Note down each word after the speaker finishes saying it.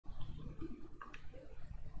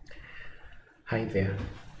Hi there.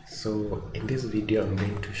 So in this video I'm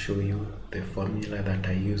going to show you the formula that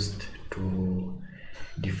I used to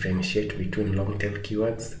differentiate between long tail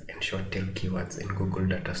keywords and short tail keywords in Google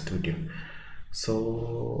Data Studio.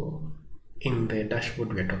 So in the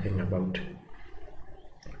dashboard we're talking about,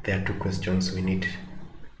 there are two questions we need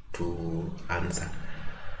to answer.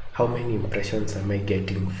 How many impressions am I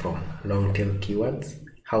getting from long tail keywords?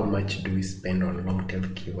 How much do we spend on long tail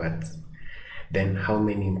keywords? Then how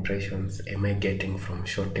many impressions am I getting from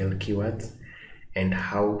short tail keywords, and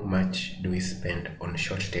how much do we spend on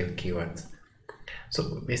short tail keywords?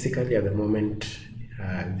 So basically at the moment,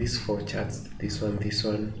 these four charts, this one, and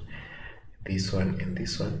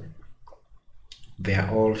this one, they are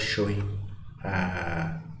all showing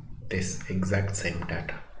this exact same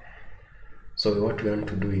data. So what we want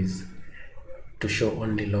to do is to show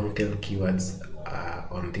only long tail keywords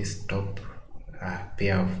on this top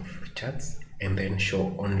pair of charts, and then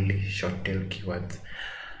show only short tail keywords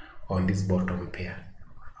on this bottom pair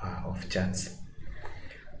of charts.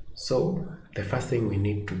 So the first thing we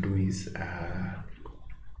need to do is,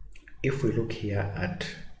 if we look here at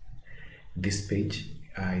this page,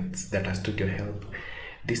 it's Data Studio Help.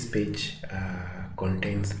 This page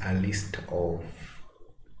contains a list of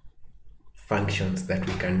functions that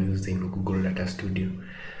we can use in Google Data Studio.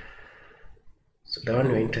 So the one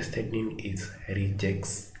we're interested in is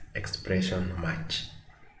Regex expression match.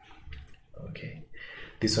 Okay,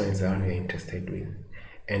 this one is the one we're interested with,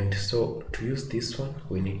 and so to use this one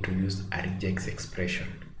we need to use a regex expression.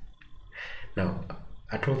 Now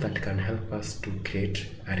a tool that can help us to create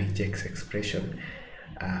a regex expression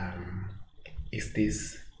is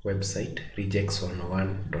this website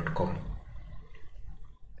regex101.com.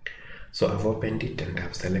 So I've opened it and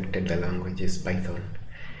I've selected the languages Python,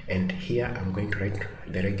 and here I'm going to write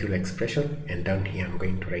the regular expression, and down here I'm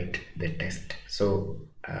going to write the test. So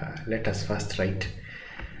let us first write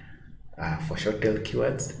for short tail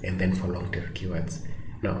keywords and then for long tail keywords.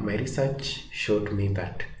 Now my research showed me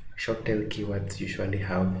that short tail keywords usually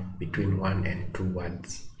have between 1 and 2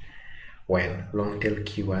 words, while long tail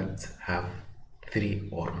keywords have 3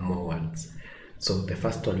 or more words. So the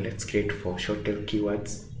first one, let's create for short tail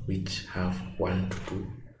keywords which have 1 to 2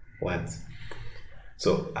 words.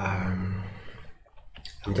 So I'm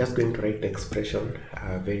just going to write the expression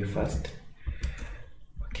very fast.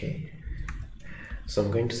 Okay, so I'm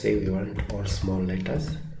going to say we want all small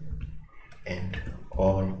letters and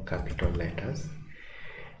all capital letters,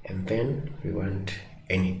 and then we want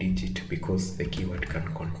any digit because the keyword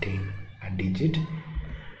can contain a digit,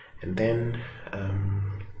 and then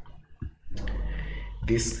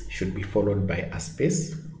this should be followed by a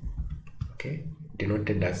space, okay,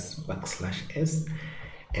 denoted as \s,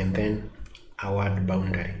 and then a word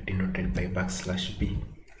boundary denoted by \b.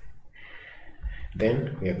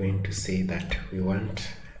 Then we are going to say that we want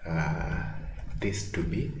this to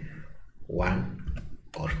be 1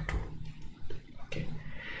 or 2, okay,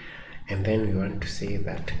 and then we want to say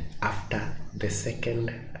that after the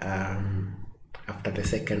second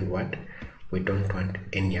word we don't want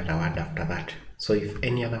any other word after that. So if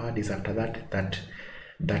any other word is after that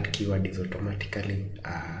keyword is automatically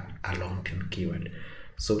a long tail keyword.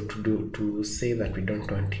 So to say that we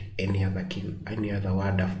don't want any other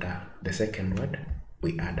word after the second word,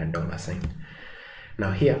 we add a $sign.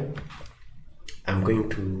 Now here I'm going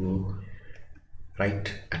to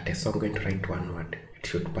write a test. So I'm going to write one word, it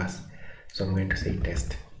should pass. So I'm going to say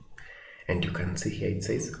test, and you can see here it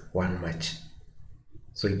says 1 match.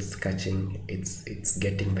 So it's catching, it's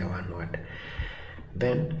getting the one word.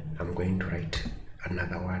 Then I'm going to write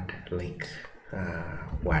another word like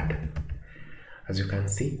word. As you can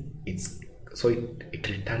see, it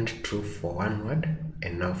returned true for 1 word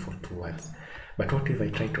and now for 2 words. But what if I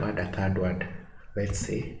try to add a third word? Let's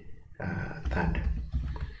say third.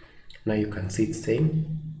 Now you can see it's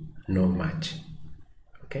saying no match.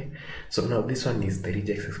 Okay, so now this one is the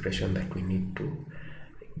regex expression that we need to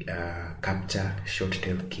capture short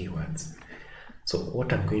tail keywords. So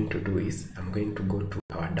what I'm going to do is I'm going to go to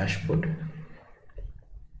our dashboard,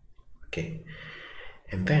 okay,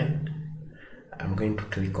 and then I'm going to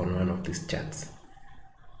click on one of these charts.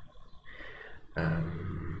 Then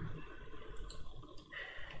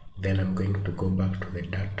I'm going to go back to the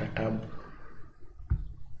data tab,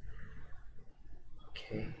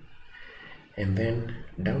 okay, and then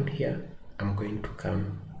down here I'm going to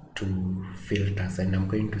come to filters, and I'm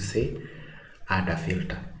going to say add a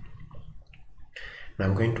filter. Now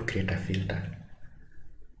I'm going to create a filter,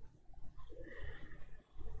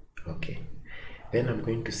 okay, then I'm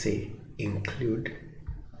going to say include.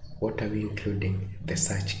 What are we including? The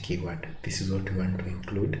search keyword. This is what we want to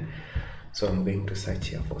include. So I'm going to search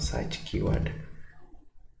here for search keyword.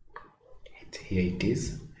 Here it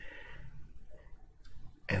is.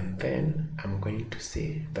 And then I'm going to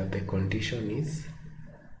say that the condition is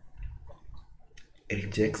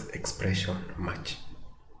Regex expression match.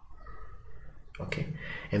 Okay,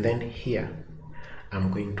 and then here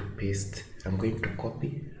I'm going to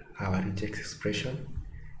copy our Regex expression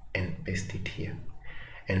and paste it here.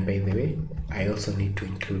 And by the way, I also need to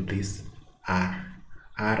include this R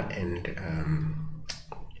and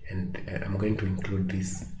I'm going to include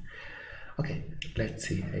this. Okay, let's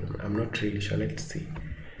see. I'm not really sure. Let's see.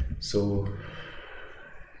 So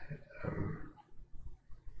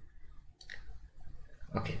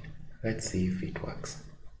okay, let's see if it works.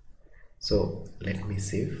 So let me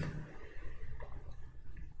save.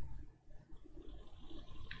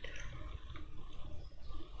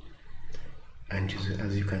 And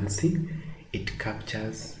as you can see, it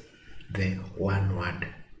captures the one word,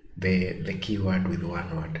 the keyword with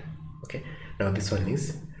one word. Okay, now this one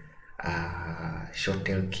is short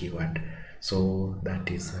tail keyword, so that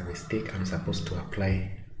is a mistake. I'm supposed to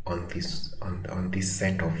apply on this on this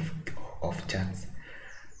set of charts.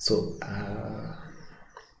 So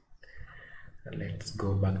let's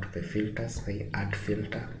go back to the filters, the add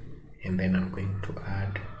filter, and then I'm going to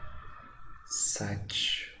add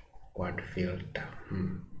search word filter.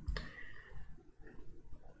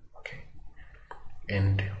 Okay,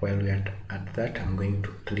 and while we are at that, I'm going to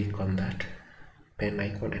click on that pen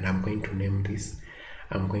icon and I'm going to name this.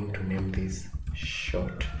 I'm going to name this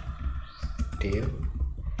short tail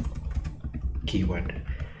keyword.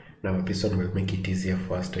 Now this one will make it easier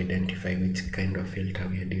for us to identify which kind of filter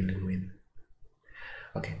we are dealing with.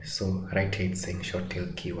 Okay, so right here it's saying short tail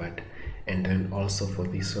keyword, and then also for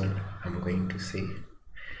this one I'm going to say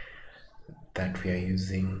that we are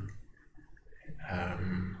using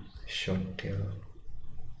short tail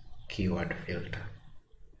keyword filter,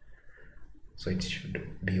 so it should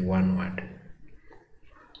be one word.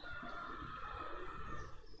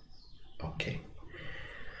 Okay,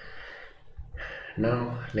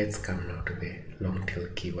 now let's come now to the long tail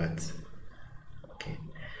keywords. Okay,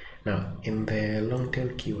 now in the long tail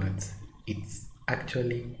keywords, it's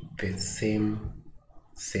actually the same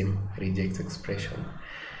Regex expression.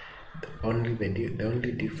 The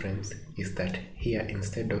only difference is that here,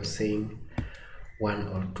 instead of saying 1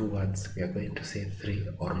 or 2 words, we are going to say 3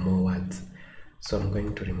 or more words. So I'm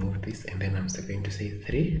going to remove this, and then I'm going to say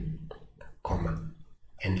 3, comma,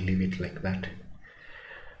 and leave it like that.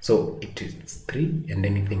 So it is 3 and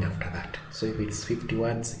anything after that. So if it's 50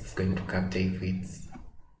 words, it's going to capture. If it's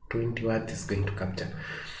 20 words, it's going to capture.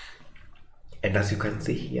 And as you can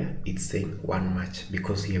see here, it's saying one match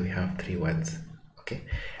because here we have 3 words. Okay,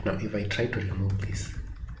 now if I try to remove these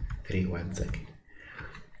 3 words, okay,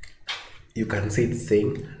 you can see it's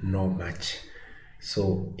saying no match,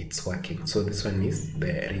 so it's working. So this one is the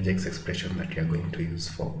Regex expression that we are going to use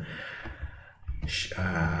for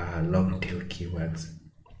long tail keywords.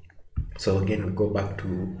 So again, we go back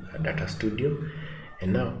to Data Studio,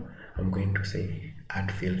 and now I'm going to say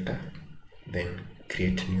add filter, then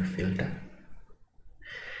create new filter,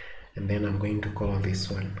 and then I'm going to call this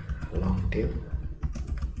one long tail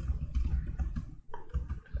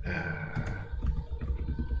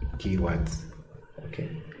keywords. Okay,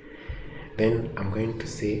 then I'm going to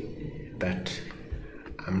say that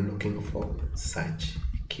I'm looking for search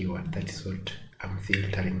keyword. That is what I'm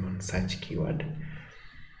filtering on, search keyword.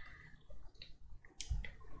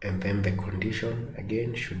 And then the condition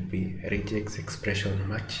again should be Regex expression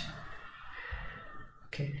match.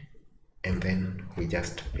 Okay, and then we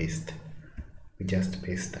just paste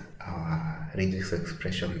our Regex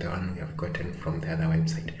expression, the one we have gotten from the other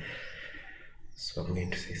website. So I'm going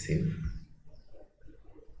to say save,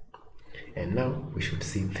 and now we should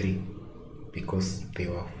see 3 because there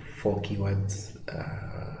were 4 keywords.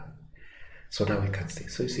 So now we can see.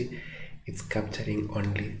 So you see, it's capturing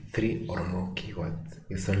only 3 or more keywords.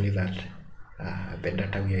 It's only that the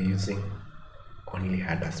data we are using only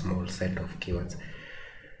had a small set of keywords.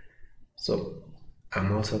 So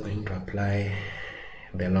I'm also going to apply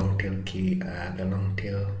the long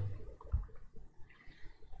tail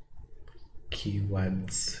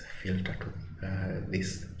keywords filter to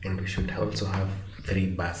this, and we should also have 3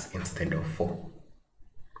 bars instead of 4.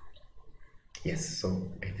 Yes,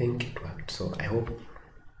 so I think it worked. So I hope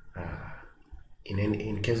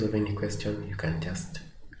in case of any question, you can just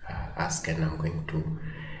ask, and I'm going to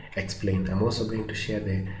explain. I'm also going to share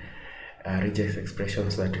the Regex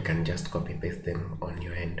expressions so that you can just copy paste them on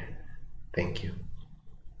your end. Thank you.